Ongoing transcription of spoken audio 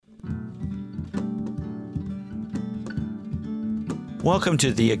Welcome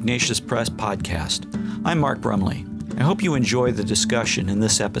to the Ignatius Press podcast. I'm Mark Brumley. I hope you enjoy the discussion in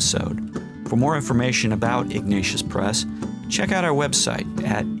this episode. For more information about Ignatius Press, check out our website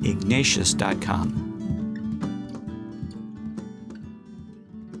at ignatius.com.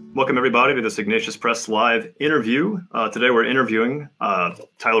 Welcome, everybody, to this Ignatius Press Live interview. Today we're interviewing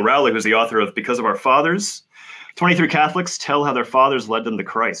Tyler Rowley, who's the author of Because of Our Fathers, 23 Catholics Tell How Their Fathers Led Them to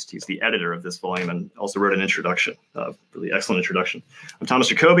Christ. He's the editor of this volume and also wrote an introduction, really excellent introduction. I'm Thomas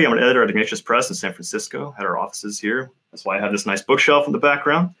Jacoby. I'm an editor at Ignatius Press in San Francisco, at our offices here. That's why I have this nice bookshelf in the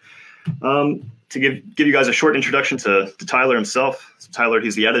background. To give you guys a short introduction to Tyler himself. So Tyler,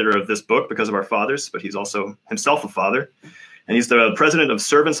 he's the editor of this book, Because of Our Fathers, but he's also himself a father. And he's the president of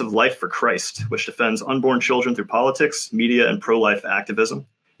Servants of Life for Christ, which defends unborn children through politics, media, and pro-life activism.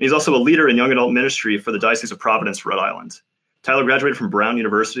 He's also a leader in young adult ministry for the Diocese of Providence, Rhode Island. Tyler graduated from Brown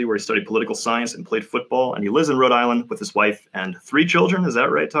University, where he studied political science and played football, and he lives in Rhode Island with his wife and 3 children. Is that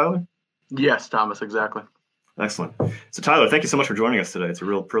right, Tyler? Yes, Thomas, exactly. Excellent. So, Tyler, thank you so much for joining us today. It's a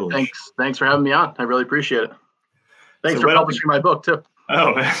real privilege. Thanks for having me on. I really appreciate it. Thanks for publishing my book, too.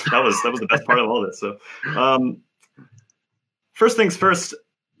 Oh, man, that was the best part of all this. So, first things first,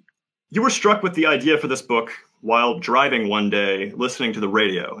 you were struck with the idea for this book while driving one day, listening to the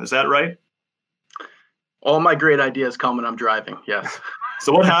radio. Is that right? All my great ideas come when I'm driving, yes.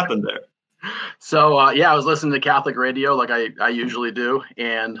 So what happened there? So, I was listening to Catholic radio like I usually do.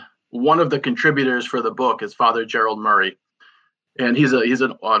 And one of the contributors for the book is Father Gerald Murray. And he's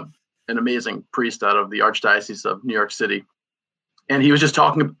an amazing priest out of the Archdiocese of New York City. And he was just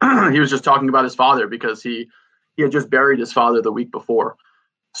talking about his father because he had just buried his father the week before.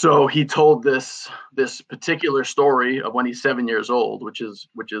 So he told this particular story of when he's 7 years old, which is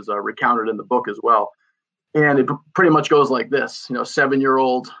recounted in the book as well. And it pretty much goes like this.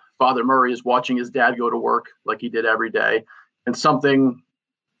 7-year-old Father Murray is watching his dad go to work like he did every day. And something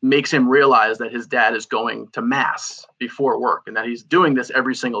makes him realize that his dad is going to mass before work and that he's doing this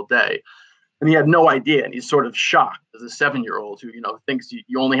every single day. And he had no idea. And he's sort of shocked as a 7-year-old who, thinks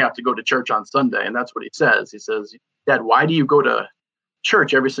you only have to go to church on Sunday. And that's what he says. He says, "Dad, why do you go to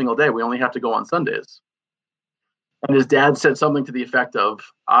church every single day? We only have to go on Sundays." And his dad said something to the effect of,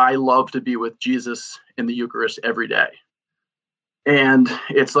 "I love to be with Jesus in the Eucharist every day." And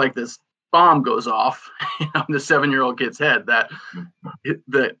it's like this bomb goes off in the 7-year-old kid's head that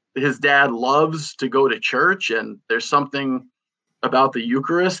his dad loves to go to church. And there's something about the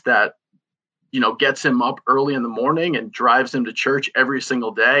Eucharist that, gets him up early in the morning and drives him to church every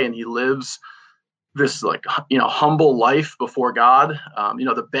single day. And he lives this humble life before God,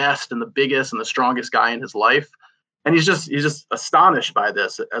 the best and the biggest and the strongest guy in his life. And he's just astonished by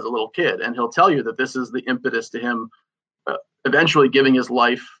this as a little kid. And he'll tell you that this is the impetus to him eventually giving his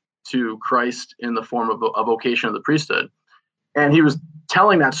life to Christ in the form of a vocation of the priesthood. And he was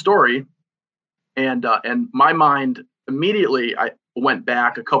telling that story. And my mind immediately, I went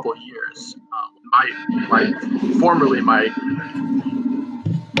back a couple of years.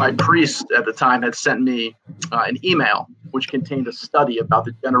 My priest at the time had sent me an email which contained a study about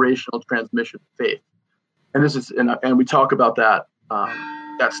the generational transmission of faith, and we talk about that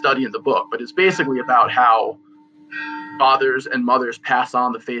study in the book. But it's basically about how fathers and mothers pass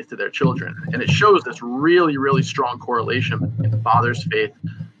on the faith to their children, and it shows this really, really strong correlation between the father's faith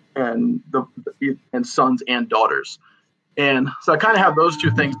and sons and daughters. And so I kind of have those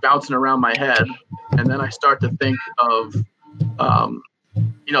two things bouncing around my head, and then I start to think of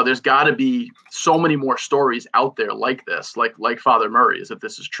there's got to be so many more stories out there like this, like Father Murray's, if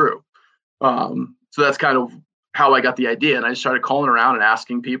this is true. So that's kind of how I got the idea. And I started calling around and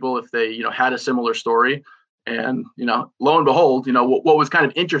asking people if they, had a similar story. And, lo and behold, what was kind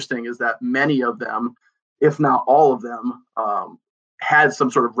of interesting is that many of them, if not all of them, had some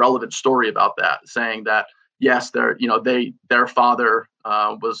sort of relevant story about that, saying that, yes, their father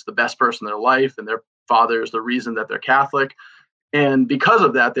was the best person in their life, and their father is the reason that they're Catholic. And because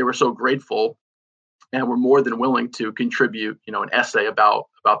of that, they were so grateful and were more than willing to contribute, an essay about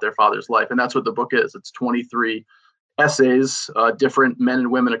their father's life. And that's what the book is. It's 23 essays, different men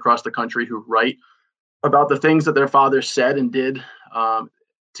and women across the country who write about the things that their fathers said and did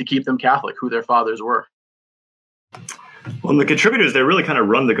to keep them Catholic, who their fathers were. Well, and the contributors, they really kind of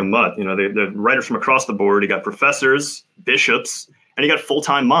run the gamut. The writers from across the board. You got professors, bishops, and you got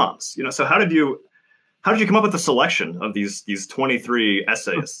full-time moms. So how did you come up with the selection of these 23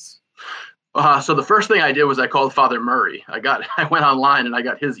 essayists? So the first thing I did was I called Father Murray. I went online and I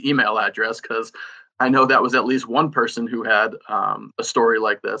got his email address because I know that was at least one person who had a story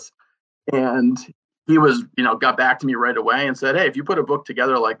like this. And he was, got back to me right away and said, "Hey, if you put a book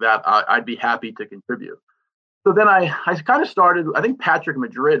together like that, I'd be happy to contribute." So then I kind of started, I think Patrick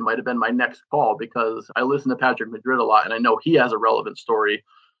Madrid might have been my next call because I listen to Patrick Madrid a lot and I know he has a relevant story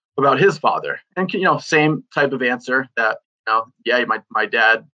about his father. And, same type of answer that, yeah, my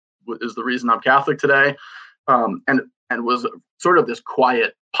dad is the reason I'm Catholic today. And was sort of this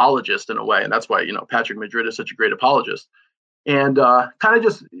quiet apologist in a way. And that's why, Patrick Madrid is such a great apologist. And kind of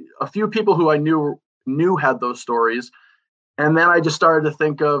just a few people who I knew had those stories. And then I just started to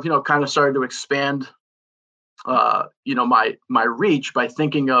think of, kind of started to expand my reach by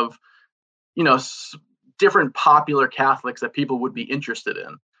thinking of, different popular Catholics that people would be interested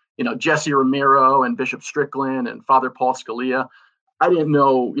in. Jesse Romero and Bishop Strickland and Father Paul Scalia. I didn't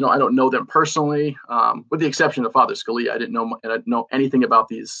know, I don't know them personally, with the exception of Father Scalia. I didn't know anything about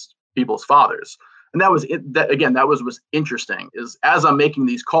these people's fathers. And that was it. That was interesting. Is as I'm making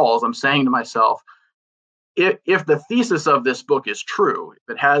these calls, I'm saying to myself, if the thesis of this book is true,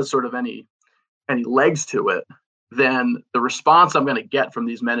 if it has sort of any legs to it, then the response I'm going to get from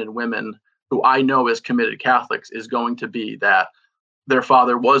these men and women who I know as committed Catholics is going to be that their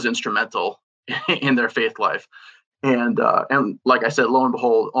father was instrumental in their faith life. And like I said, lo and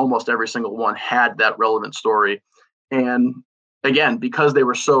behold, almost every single one had that relevant story. And again, because they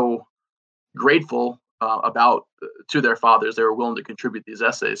were so grateful to their fathers, they were willing to contribute these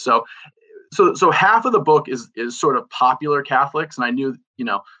essays. So half of the book is sort of popular Catholics, and I knew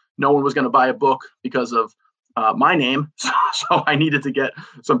no one was going to buy a book because of my name, so I needed to get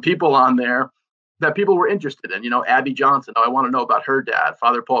some people on there that people were interested in. Abby Johnson. I want to know about her dad,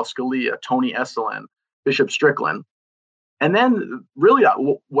 Father Paul Scalia, Tony Esolen, Bishop Strickland. And then really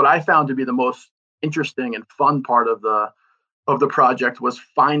what I found to be the most interesting and fun part of the project was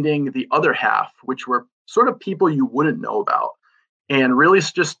finding the other half, which were sort of people you wouldn't know about. And really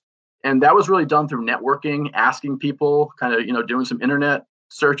and that was really done through networking, asking people, kind of, doing some internet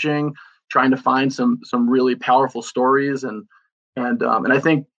searching, trying to find some really powerful stories. And I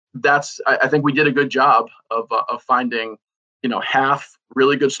think I think we did a good job of finding, half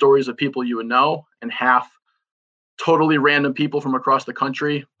really good stories of people you would know and half totally random people from across the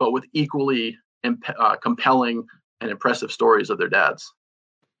country, but with equally compelling and impressive stories of their dads.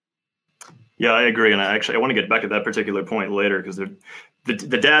 Yeah, I agree. And I want to get back to that particular point later, because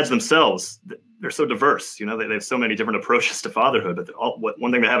the dads themselves, they're so diverse. They have so many different approaches to fatherhood, but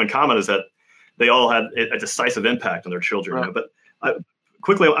one thing they have in common is that they all had a decisive impact on their children. Right. But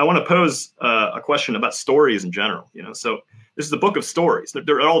quickly, I want to pose a question about stories in general. So this is a book of stories.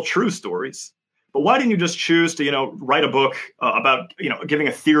 They're all true stories. But why didn't you just choose to, write a book about, giving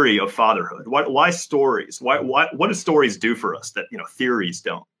a theory of fatherhood? Why stories? What do stories do for us that, theories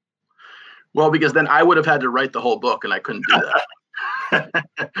don't? Well, because then I would have had to write the whole book, and I couldn't do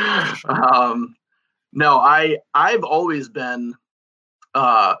that. No, I've always been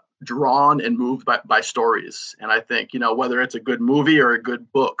drawn and moved by stories, and I think whether it's a good movie or a good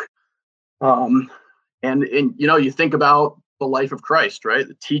book, and you think about the life of Christ, right?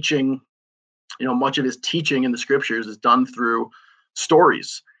 The teaching, much of his teaching in the scriptures is done through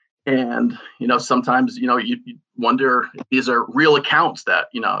stories. And, sometimes, you wonder if these are real accounts that,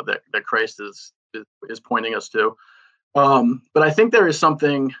 that Christ is pointing us to. But I think there is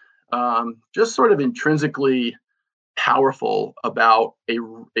something just sort of intrinsically powerful about a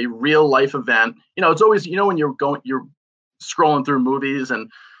real life event. It's always, when you're scrolling through movies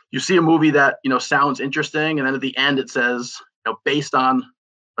and you see a movie that, sounds interesting. And then at the end it says, based on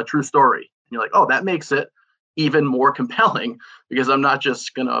a true story. And you're like, oh, that makes it even more compelling, because I'm not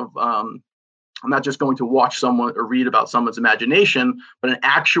just going to watch someone or read about someone's imagination, but an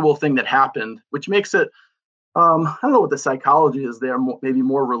actual thing that happened, which makes it, I don't know what the psychology is there, maybe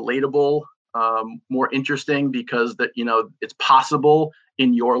more relatable, more interesting, because that, it's possible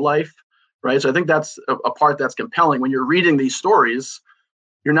in your life, right? So I think that's a part that's compelling. When you're reading these stories,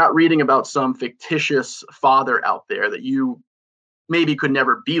 you're not reading about some fictitious father out there that you maybe could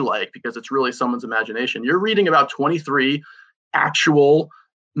never be like, because it's really someone's imagination. You're reading about 23 actual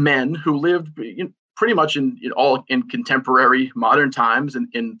men who lived pretty much in contemporary modern times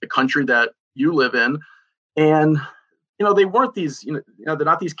in the country that you live in. And, they weren't these, they're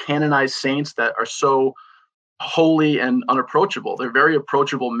not these canonized saints that are so holy and unapproachable. They're very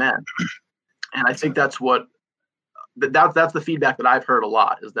approachable men. And I think that's the feedback that I've heard a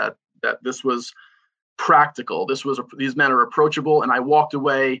lot, is that this was practical. These men are approachable. And I walked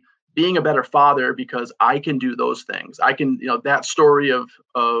away being a better father because I can do those things. I can, that story of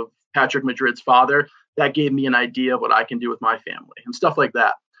Patrick Madrid's father, that gave me an idea of what I can do with my family and stuff like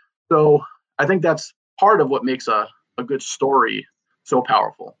that. So I think that's part of what makes a good story so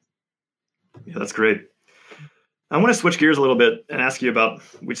powerful. Yeah, that's great. I want to switch gears a little bit and ask you about,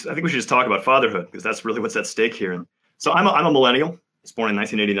 which I think we should just talk about fatherhood, because that's really what's at stake here. So I'm a millennial. I was born in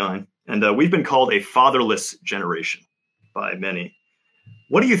 1989, and we've been called a fatherless generation by many.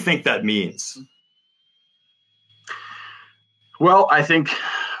 What do you think that means? Well, I think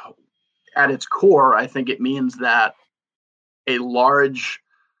at its core, I think it means that a large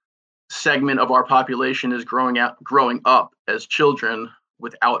segment of our population is growing up as children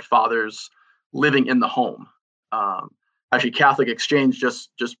without fathers living in the home. Actually, Catholic Exchange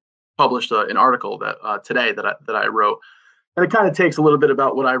just published an article that today that I wrote, and it kind of takes a little bit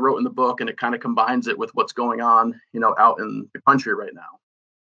about what I wrote in the book, and it kind of combines it with what's going on, out in the country right now.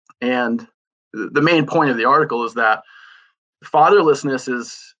 And the main point of the article is that fatherlessness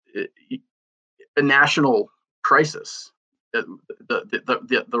is a national crisis.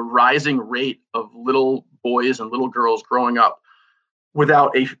 The rising rate of little boys and little girls growing up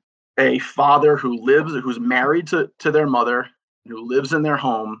without a father who's married to their mother, who lives in their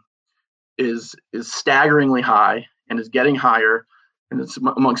home, is staggeringly high and is getting higher. And it's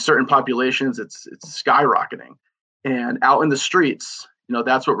among certain populations, it's skyrocketing. And out in the streets,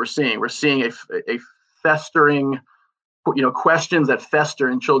 that's what we're seeing. We're seeing a festering, questions that fester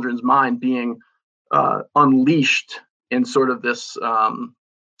in children's mind being unleashed in sort of this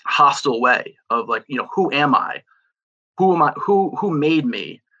hostile way of like, who am I? Who am I? Who made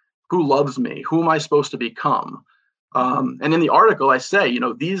me? Who loves me? Who am I supposed to become? And in the article, I say,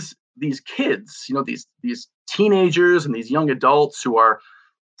 these kids, these teenagers and these young adults who are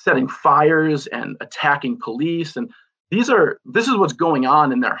setting fires and attacking police, and this is what's going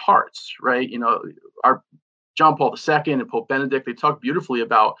on in their hearts, right? Our John Paul II and Pope Benedict, they talk beautifully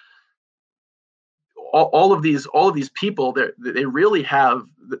about all of these people. They're really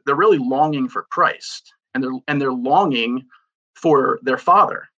longing for Christ, and they're longing for their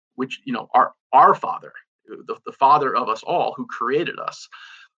Father, which our Father, the Father of us all, who created us.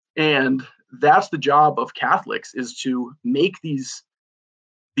 And that's the job of Catholics, is to make these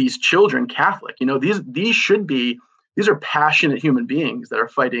children Catholic. These are passionate human beings that are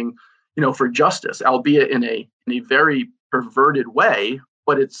fighting, for justice, albeit in a very perverted way,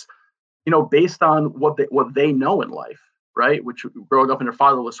 but it's based on what they know in life, right? Which, growing up in a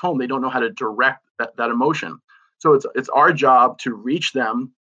fatherless home, they don't know how to direct that emotion. So it's our job to reach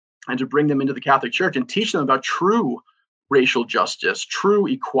them and to bring them into the Catholic Church and teach them about true racial justice, true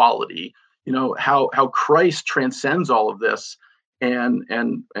equality, how Christ transcends all of this. And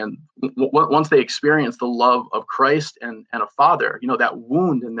once they experience the love of Christ and a father, that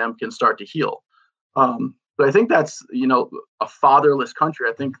wound in them can start to heal. But I think that's, a fatherless country.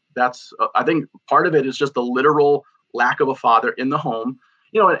 I think I think part of it is just the literal lack of a father in the home.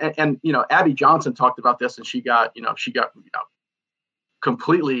 And Abby Johnson talked about this, and she got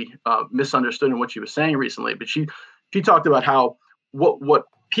completely misunderstood in what she was saying recently. But she talked about how what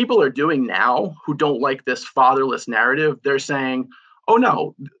people are doing now who don't like this fatherless narrative, they're saying, oh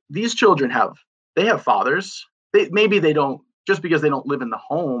no, these children have fathers. Maybe they don't, just because they don't live in the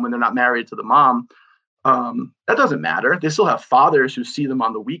home and they're not married to the mom. That doesn't matter. They still have fathers who see them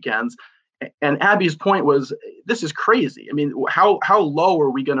on the weekends. And Abby's point was, this is crazy. I mean, how low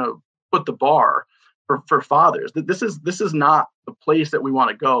are we going to put the bar for fathers? This is not the place that we want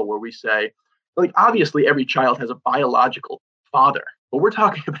to go, where we say, like, obviously every child has a biological father, but we're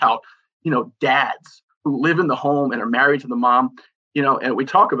talking about, dads who live in the home and are married to the mom, and we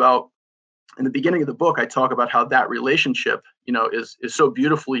talk about, in the beginning of the book, I talk about how that relationship, is so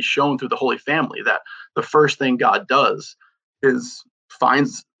beautifully shown through the Holy Family, that the first thing God does is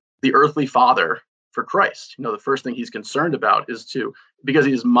finds the earthly father for Christ. The first thing he's concerned about is because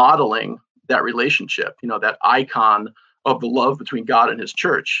he's modeling that relationship, that icon of the love between God and his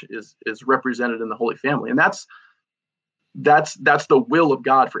church is represented in the Holy Family. And that's the will of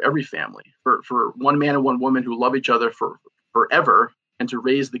God for every family, for one man and one woman who love each other forever, and to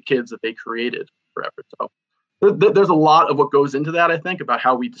raise the kids that they created forever. So there's a lot of what goes into that, I think, about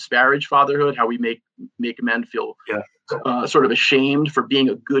how we disparage fatherhood, how we make men feel sort of ashamed for being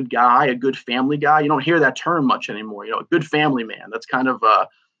a good guy, a good family guy. You don't hear that term much anymore. A good family man. That's kind of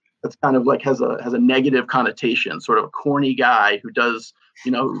like has a negative connotation, sort of a corny guy who does,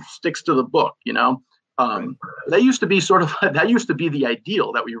 who sticks to the book. That used to be the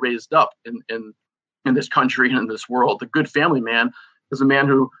ideal that we raised up in this country and in this world. The good family man is a man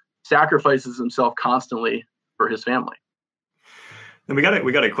who sacrifices himself constantly for his family. And we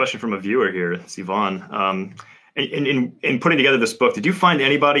got a question from a viewer here, it's Yvonne. In putting together this book, did you find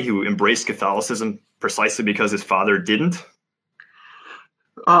anybody who embraced Catholicism precisely because his father didn't?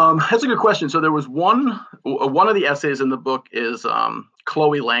 That's a good question. So there was one of the essays in the book is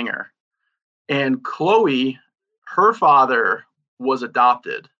Chloe Langer, and Chloe, her father was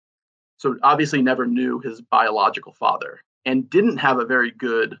adopted, so obviously never knew his biological father and didn't have a very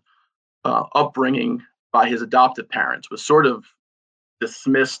good upbringing by his adoptive parents, was sort of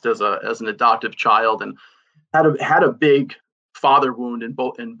dismissed as an adoptive child, and had a big father wound in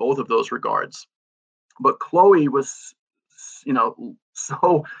both of those regards. But Chloe was,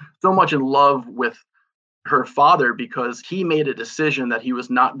 so much in love with her father because he made a decision that he was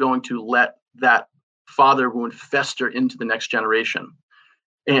not going to let that father wound fester into the next generation.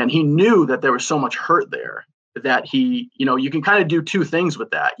 And he knew that there was so much hurt there that you can kind of do two things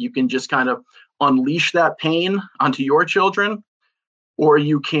with that. You can just kind of unleash that pain onto your children, or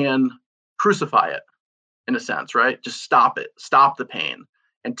you can crucify it in a sense, right? Just stop the pain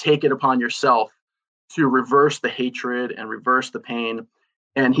and take it upon yourself to reverse the hatred and reverse the pain.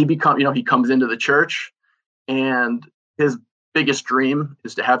 And he comes into the church, and his biggest dream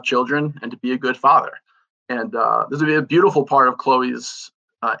is to have children and to be a good father. And this would be a beautiful part of Chloe's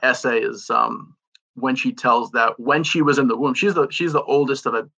essay is when she tells that when she was in the womb, she's the oldest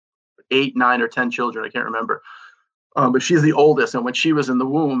of 8, 9, or 10 children. I can't remember. But she's the oldest. And when she was in the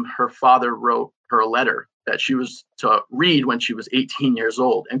womb, her father wrote her a letter that she was to read when she was 18 years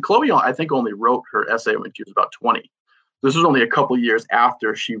old. And Chloe, I think, only wrote her essay when she was about 20. This was only a couple years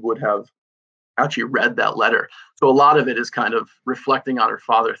after she would have actually read that letter. So a lot of it is kind of reflecting on her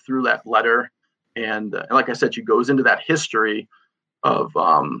father through that letter. And like I said, she goes into that history of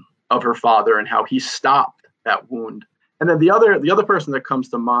her father and how he stopped that wound. And then the other person that comes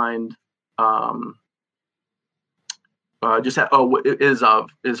to mind is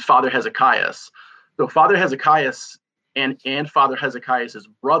Father Hezekias. So Father Hezekias and Father Hezekias's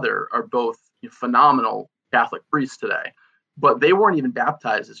brother are both phenomenal Catholic priests today, but they weren't even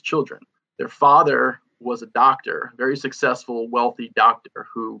baptized as children. Their father was a doctor, very successful, wealthy doctor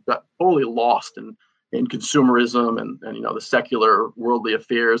who got totally lost in consumerism and the secular worldly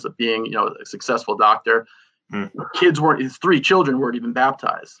affairs of being a successful doctor. His 3 children weren't even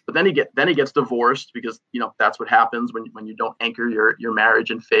baptized. But then he gets divorced because that's what happens when you don't anchor your marriage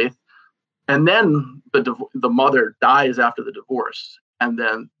in faith. And then the mother dies after the divorce, and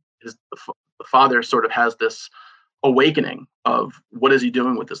then the father sort of has this awakening of what is he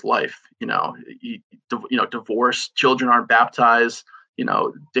doing with his life. Divorced, children aren't baptized,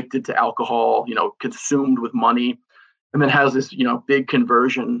 addicted to alcohol, consumed with money, and then has this big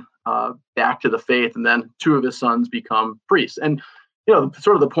conversion back to the faith. And then 2 of his sons become priests. And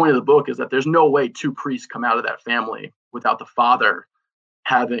sort of the point of the book is that there's no way 2 priests come out of that family without the father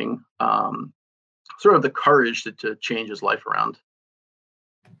having sort of the courage to change his life around.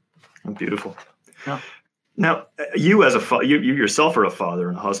 Beautiful. Yeah. Now, you as you yourself are a father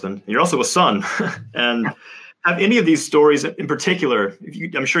and a husband, and you're also a son. And have any of these stories in particular,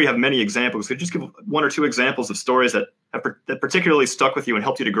 I'm sure you have many examples, could you just give 1 or 2 examples of stories that particularly stuck with you and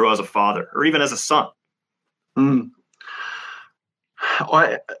helped you to grow as a father or even as a son?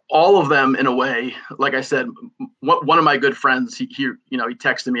 All of them, in a way. Like I said, one of my good friends, he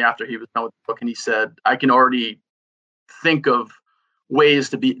texted me after he was done with the book, and he said, I can already think of ways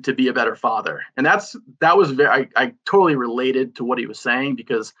to be a better father. And that was very, I totally related to what he was saying,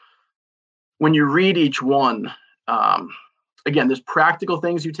 because when you read each one, again, there's practical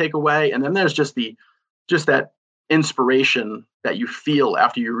things you take away, and then there's just that inspiration that you feel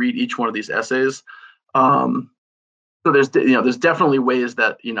after you read each one of these essays. So there's definitely ways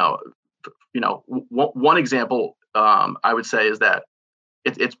that one example I would say is that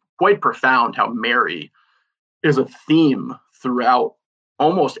it's quite profound how Mary is a theme throughout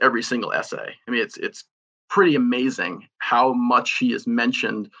almost every single essay. I mean, it's pretty amazing how much she is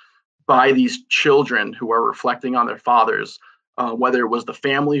mentioned by these children who are reflecting on their fathers, whether it was the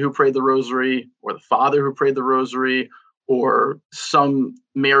family who prayed the rosary or the father who prayed the rosary, or some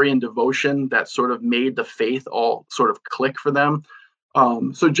Marian devotion that sort of made the faith all sort of click for them.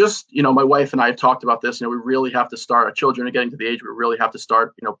 So just, my wife and I have talked about this. We really have to start, our children are getting to the age where we really have to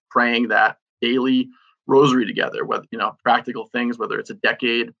start, praying that daily rosary together, whether, practical things, whether it's a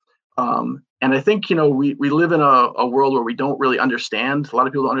decade. And I think, we live in a world where we don't really understand. A lot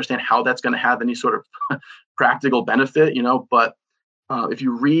of people don't understand how that's going to have any sort of practical benefit, but if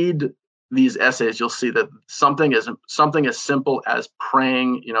you read these essays, you'll see that something as simple as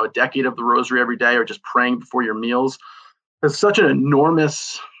praying, a decade of the rosary every day, or just praying before your meals, is such an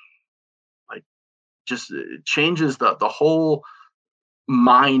enormous, just changes the whole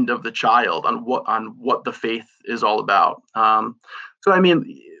mind of the child on what the faith is all about. So, I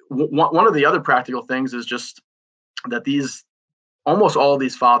mean, one of the other practical things is just that almost all of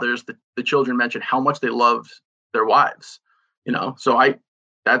these fathers, the children mention how much they loved their wives. So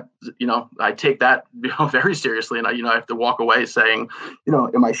that, I take that, very seriously. And I have to walk away saying,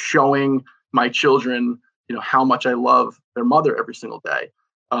 am I showing my children, how much I love their mother every single day?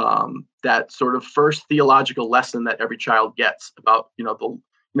 That sort of first theological lesson that every child gets about,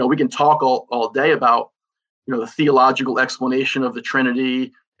 we can talk all day about, the theological explanation of the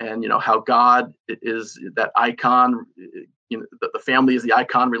Trinity and, how God is that icon, the family is the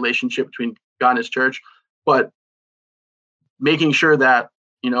icon relationship between God and his church, but making sure that,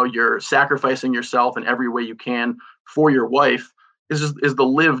 you're sacrificing yourself in every way you can for your wife is the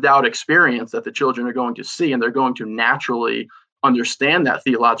lived out experience that the children are going to see, and they're going to naturally understand that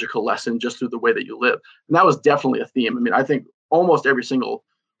theological lesson just through the way that you live. And that was definitely a theme. I mean, I think almost every single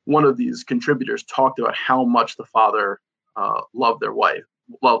one of these contributors talked about how much the father loved their wife,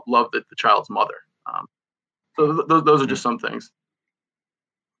 loved the child's mother. So those are just some things.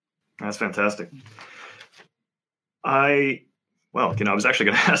 That's fantastic. I was actually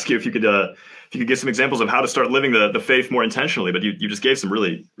going to ask you if you could give some examples of how to start living the faith more intentionally, but you just gave some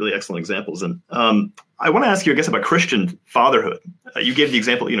really, really excellent examples. And I want to ask you, I guess, about Christian fatherhood. You gave the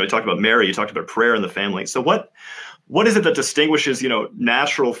example, you talked about Mary, you talked about prayer in the family. So what is it that distinguishes,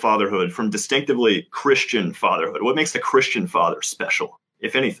 natural fatherhood from distinctively Christian fatherhood? What makes the Christian father special,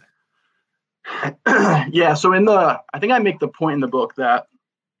 if anything? Yeah. So I think I make the point in the book that,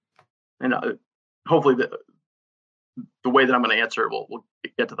 and hopefully the way that I'm going to answer it will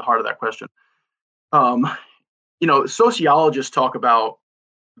get to the heart of that question. Sociologists talk about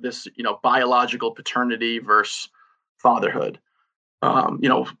this, biological paternity versus fatherhood. Someone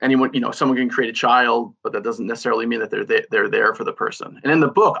can create a child, but that doesn't necessarily mean that they're there for the person. And in the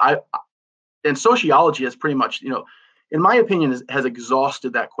book, and sociology has pretty much, in my opinion, has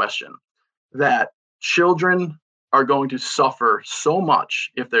exhausted that question, that children are going to suffer so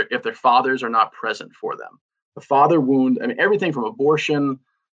much if their fathers are not present for them. The father wound, I mean, everything from abortion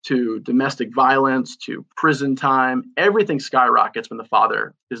to domestic violence to prison time, everything skyrockets when the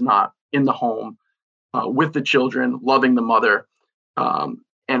father is not in the home with the children, loving the mother. And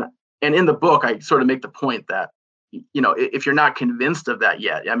in the book, I sort of make the point that, if you're not convinced of that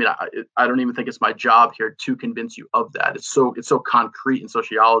yet, I mean, I don't even think it's my job here to convince you of that. It's so concrete in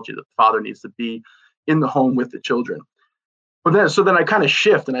sociology that the father needs to be in the home with the children. But then I kind of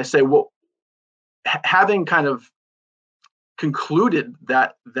shift and I say, well, having kind of concluded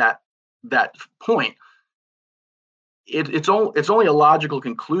that point, it's only a logical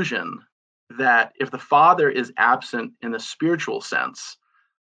conclusion that if the father is absent in the spiritual sense,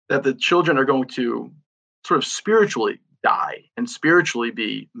 that the children are going to sort of spiritually die and spiritually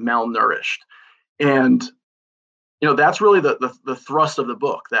be malnourished. And that's really the thrust of the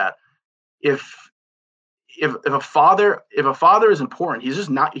book, that if a father is important, he's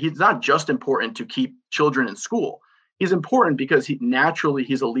not just important to keep children in school. He's important because he's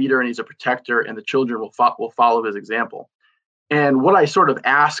a leader and he's a protector, and the children will follow his example. And what I sort of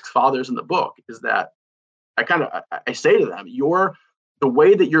ask fathers in the book is that I say to them, the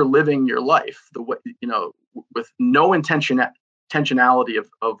way that you're living your life, the way, with no intentionality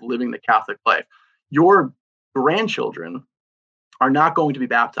of living the Catholic life, your grandchildren are not going to be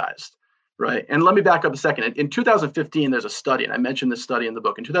baptized. Right. And let me back up a second. In 2015, there's a study, and I mentioned this study in the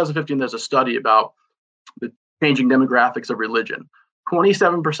book. In 2015, there's a study about the changing demographics of religion.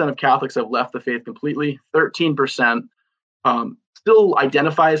 27% of Catholics have left the faith completely. 13% still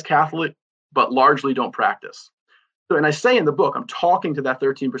identify as Catholic, but largely don't practice. So, and I say in the book, I'm talking to that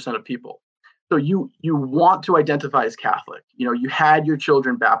 13% of people. So you want to identify as Catholic. You had your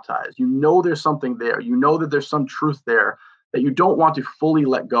children baptized. There's something there. That there's some truth there that you don't want to fully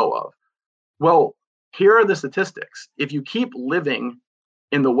let go of. Well, here are the statistics. If you keep living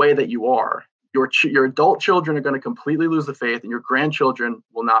in the way that you are, your adult children are going to completely lose the faith, and your grandchildren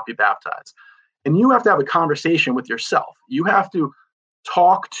will not be baptized. And you have to have a conversation with yourself. You have to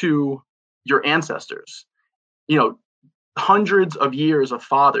talk to your ancestors, hundreds of years of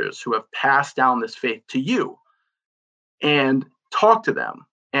fathers who have passed down this faith to you, and talk to them.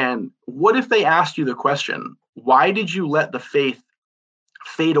 And what if they asked you the question, why did you let the faith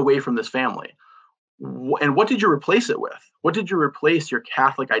fade away from this family? And what did you replace it with? What did you replace your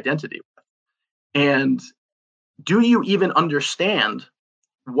Catholic identity with? And do you even understand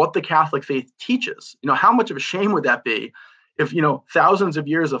what the Catholic faith teaches? How much of a shame would that be if, thousands of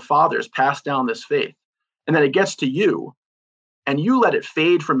years of fathers passed down this faith, and then it gets to you and you let it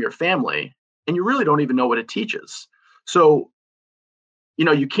fade from your family, and you really don't even know what it teaches. So,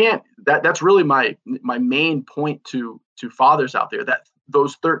 you can't, that's really my main point to fathers out there, that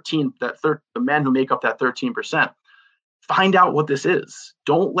those the men who make up that 13%, find out what this is.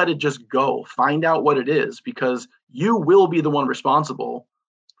 Don't let it just go. Find out what it is, because you will be the one responsible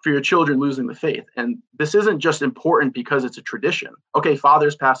for your children losing the faith. And this isn't just important because it's a tradition. Okay,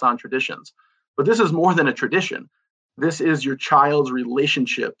 fathers pass on traditions, but this is more than a tradition. This is your child's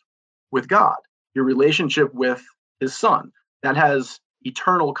relationship with God, your relationship with his son. That has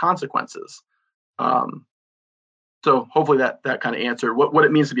eternal consequences. So hopefully that kind of answered what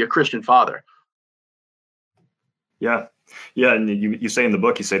it means to be a Christian father. Yeah. Yeah. And you say in the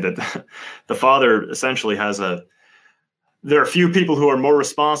book, you say that the father essentially there are few people who are more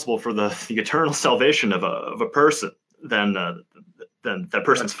responsible for the eternal salvation of a person than that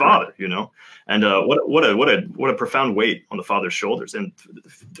person's father, you know. And what a profound weight on the father's shoulders. And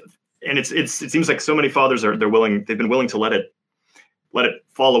it seems like so many fathers they've been willing to let it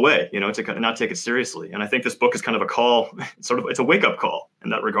fall away, you know, to not take it seriously. And I think this book is kind of a call, it's a wake up call in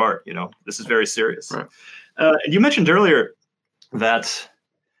that regard. You know, this is very serious. Right. You mentioned earlier that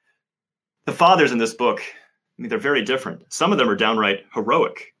the fathers in this book, I mean, they're very different. Some of them are downright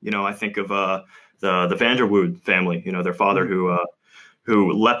heroic. You know, I think of the Vanderwood family. You know, their father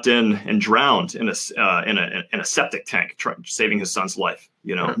who leapt in and drowned in a septic tank, saving his son's life.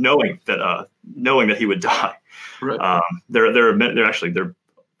 You know, knowing that he would die. Right. There are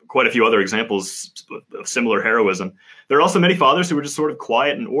quite a few other examples of similar heroism. There are also many fathers who were just sort of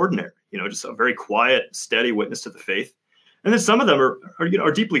quiet and ordinary. You know, just a very quiet, steady witness to the faith. And then some of them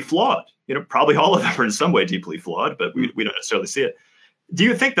are deeply flawed. You know, probably all of them are in some way deeply flawed, but we don't necessarily see it. Do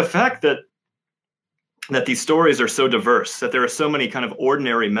you think the fact that these stories are so diverse, that there are so many kind of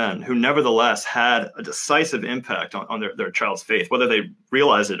ordinary men who nevertheless had a decisive impact on their child's faith, whether they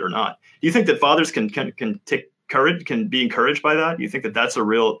realize it or not, do you think that fathers can take courage, can be encouraged by that? Do you think that that's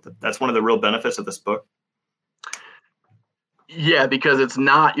one of the real benefits of this book? Yeah, because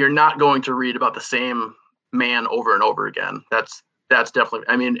you're not going to read about the same man over and over again. That's definitely,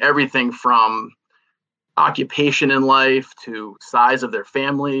 I mean, everything from occupation in life to size of their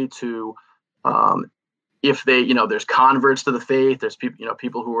family to if they, you know, there's converts to the faith, there's people, you know,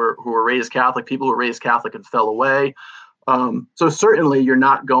 people who were raised Catholic, people who were raised Catholic and fell away. So certainly you're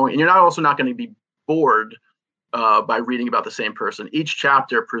not going to be bored by reading about the same person. Each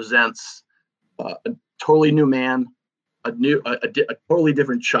chapter presents a totally new man, a totally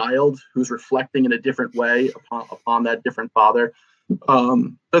different child who's reflecting in a different way upon that different father.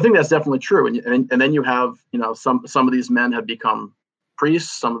 So I think that's definitely true. And then you have, you know, some of these men have become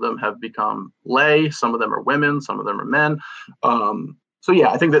priests, some of them have become lay, some of them are women, some of them are men. So yeah,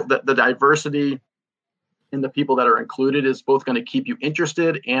 I think that the diversity in the people that are included is both going to keep you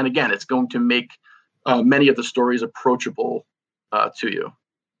interested, and again, it's going to make many of the stories approachable to you.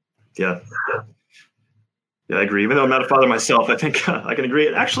 Yeah, I agree. Even though I'm not a father myself, I think I can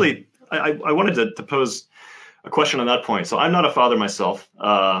agree. Actually, I wanted to pose a question on that point. So I'm not a father myself,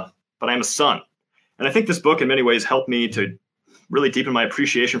 but I'm a son. And I think this book in many ways helped me to really deepen my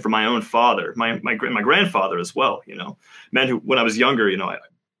appreciation for my own father, my grandfather as well. You know, men who, when I was younger, you know, I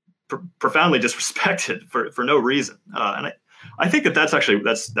profoundly disrespected for no reason. And I think that's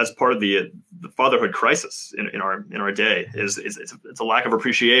part of the fatherhood crisis in our day. It's a lack of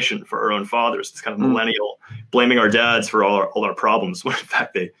appreciation for our own fathers. It's kind of millennial blaming our dads for all our problems, when in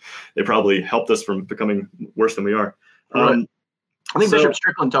fact they probably helped us from becoming worse than we are. Right. I think Bishop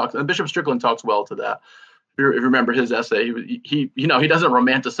Strickland talks well to that. If you remember his essay, he doesn't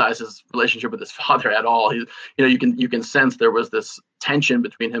romanticize his relationship with his father at all. You can sense there was this tension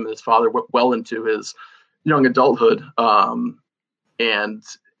between him and his father well into his young adulthood, and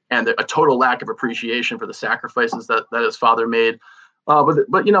a total lack of appreciation for the sacrifices that his father made.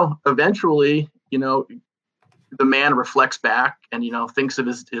 But you know, eventually, you know, the man reflects back and, you know, thinks of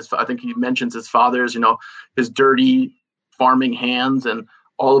his. I think he mentions his father's, you know, his dirty farming hands, and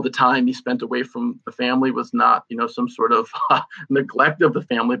all of the time he spent away from the family was not, you know, some sort of neglect of the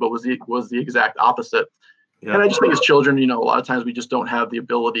family, but was the exact opposite. Yeah. And I just think as children, you know, a lot of times we just don't have the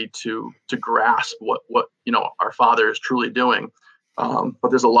ability to grasp what you know, our father is truly doing. But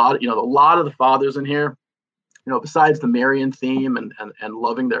there's a lot of the fathers in here, you know, besides the Marian theme and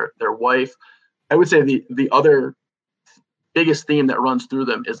loving their wife, I would say the other biggest theme that runs through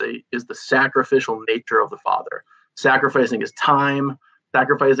them is the sacrificial nature of the father, sacrificing his time,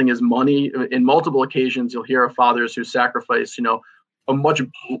 sacrificing his money. In multiple occasions, you'll hear of fathers who sacrifice, you know, a much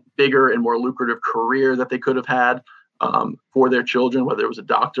bigger and more lucrative career that they could have had for their children, whether it was a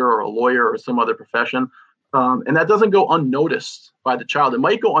doctor or a lawyer or some other profession. And that doesn't go unnoticed by the child. It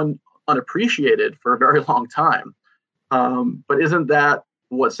might go unappreciated for a very long time. But isn't that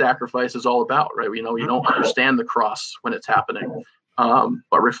what sacrifice is all about, right? You know, you don't understand the cross when it's happening,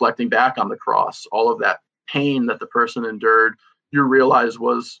 but reflecting back on the cross, all of that pain that the person endured, you realize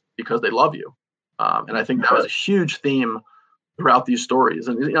was because they love you. And I think that was a huge theme throughout these stories.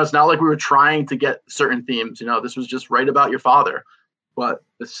 And it's not like we were trying to get certain themes. This was just write about your father, but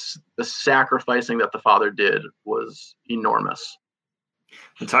the sacrificing that the father did was enormous.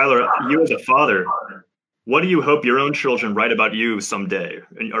 And Tyler, you as a father, what do you hope your own children write about you someday,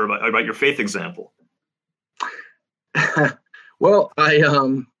 or about your faith example? Well,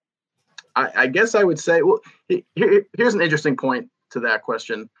 I guess I would say, well, here's an interesting point to that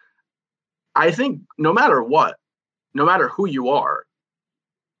question. I think no matter what, no matter who you are,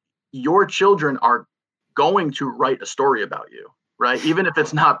 your children are going to write a story about you, right? Even if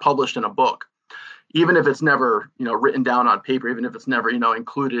it's not published in a book, even if it's never, written down on paper, even if it's never,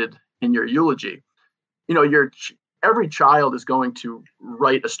 included in your eulogy, every child is going to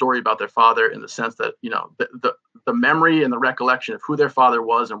write a story about their father, in the sense that, the memory and the recollection of who their father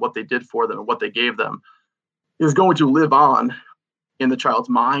was and what they did for them and what they gave them is going to live on in the child's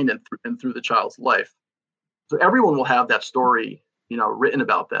mind and through the child's life. So everyone will have that story, written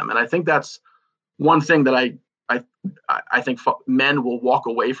about them. And I think that's one thing that I think men will walk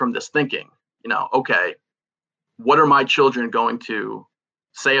away from this thinking, okay, what are my children going to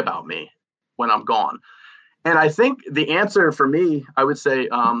say about me when I'm gone? And I think the answer for me, I would say,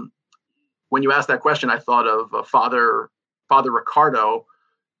 when you asked that question, I thought of Father Ricardo.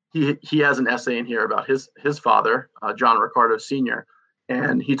 He has an essay in here about his father, John Ricardo Sr.,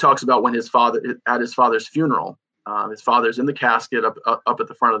 and he talks about when his father's funeral. His father's in the casket up at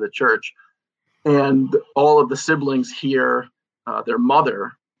the front of the church, and all of the siblings hear their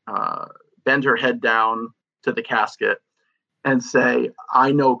mother bend her head down to the casket and say,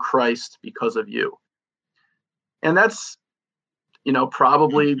 "I know Christ because of you." And that's,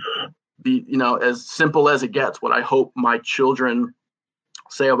 probably as simple as it gets, what I hope my children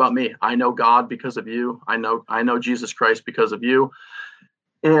say about me. I know God because of you. I know Jesus Christ because of you.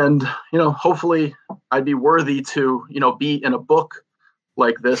 And, hopefully I'd be worthy to, be in a book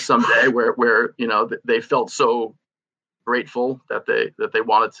like this someday where they felt so grateful that they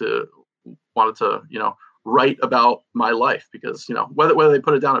wanted to, write about my life, because, whether they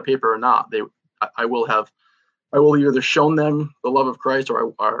put it down on paper or not, I will either shown them the love of Christ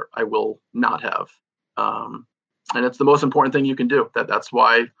or I will not have. And it's the most important thing you can do. That's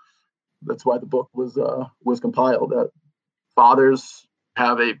why the book was compiled. That fathers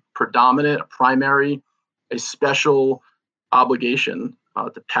have a primary, a special obligation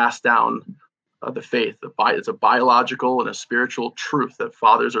to pass down the faith. It's a biological and a spiritual truth that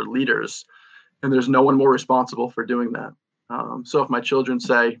fathers are leaders, and there's no one more responsible for doing that. So if my children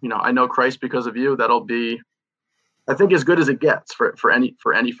say, I know Christ because of you, that'll be, I think, as good as it gets for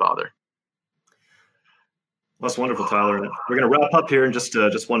any father. Well, that's wonderful, Tyler. We're going to wrap up here in just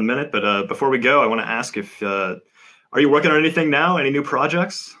 1 minute, but before we go, I want to ask if are you working on anything now? Any new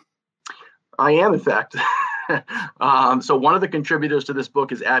projects? I am, in fact. So one of the contributors to this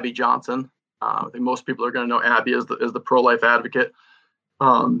book is Abby Johnson. I think most people are going to know Abby as the pro-life advocate,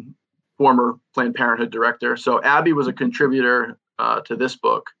 former Planned Parenthood director. So Abby was a contributor to this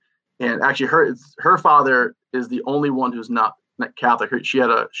book, and actually her father is the only one who's not Catholic. She had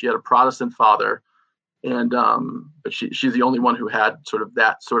a Protestant father, and but she's the only one who had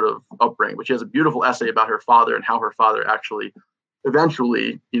that sort of upbringing. But she has a beautiful essay about her father and how her father actually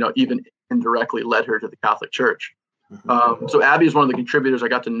eventually, even indirectly led her to the Catholic Church. So Abby is one of the contributors. I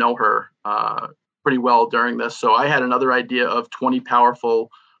got to know her pretty well during this. So I had another idea of 20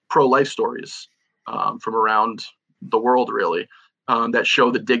 powerful pro-life stories from around the world, really, that show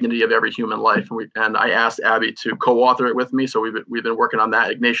the dignity of every human life. And I asked Abby to co-author it with me. So we've been working on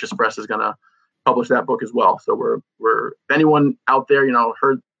that. Ignatius Press is going to publish that book as well. So we're if anyone out there,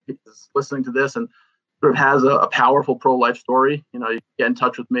 is listening to this and sort of has a powerful pro-life story, you get in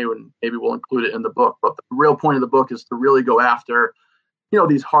touch with me and maybe we'll include it in the book. But the real point of the book is to really go after,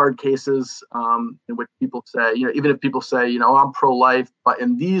 these hard cases in which people say, even if people say, I'm pro-life, but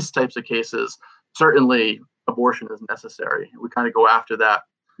in these types of cases, certainly abortion is necessary. We kind of go after that,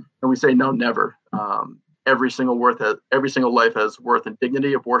 and we say, no, never. Every single life has worth and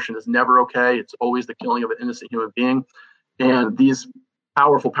dignity. Abortion is never okay. It's always the killing of an innocent human being. And these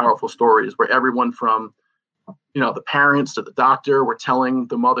powerful stories where everyone from, the parents to the doctor were telling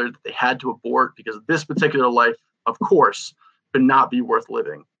the mother that they had to abort because this particular life, of course, could not be worth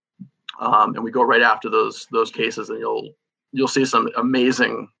living. And we go right after those cases, and you'll see some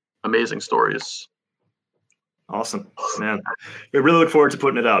amazing stories. Awesome, man. We really look forward to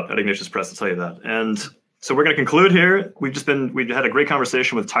putting it out at Ignatius Press, I'll tell you that. And so we're going to conclude here. We had a great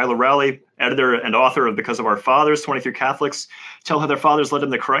conversation with Tyler Rowley, editor and author of Because of Our Fathers, 23 Catholics Tell How Their Fathers Led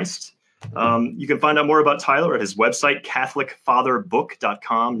Them to Christ. You can find out more about Tyler at his website,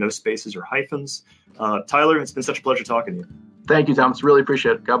 CatholicFatherBook.com, no spaces or hyphens. Tyler, it's been such a pleasure talking to you. Thank you, Thomas. Really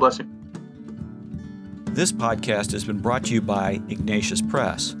appreciate it. God bless you. This podcast has been brought to you by Ignatius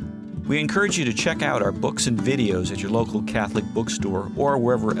Press. We encourage you to check out our books and videos at your local Catholic bookstore or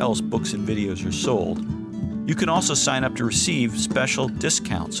wherever else books and videos are sold. You can also sign up to receive special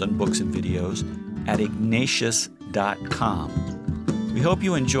discounts on books and videos at ignatius.com. We hope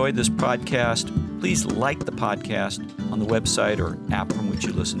you enjoyed this podcast. Please like the podcast on the website or app from which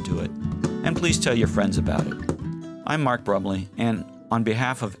you listen to it, and please tell your friends about it. I'm Mark Brumley, and on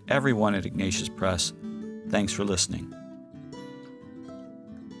behalf of everyone at Ignatius Press, thanks for listening.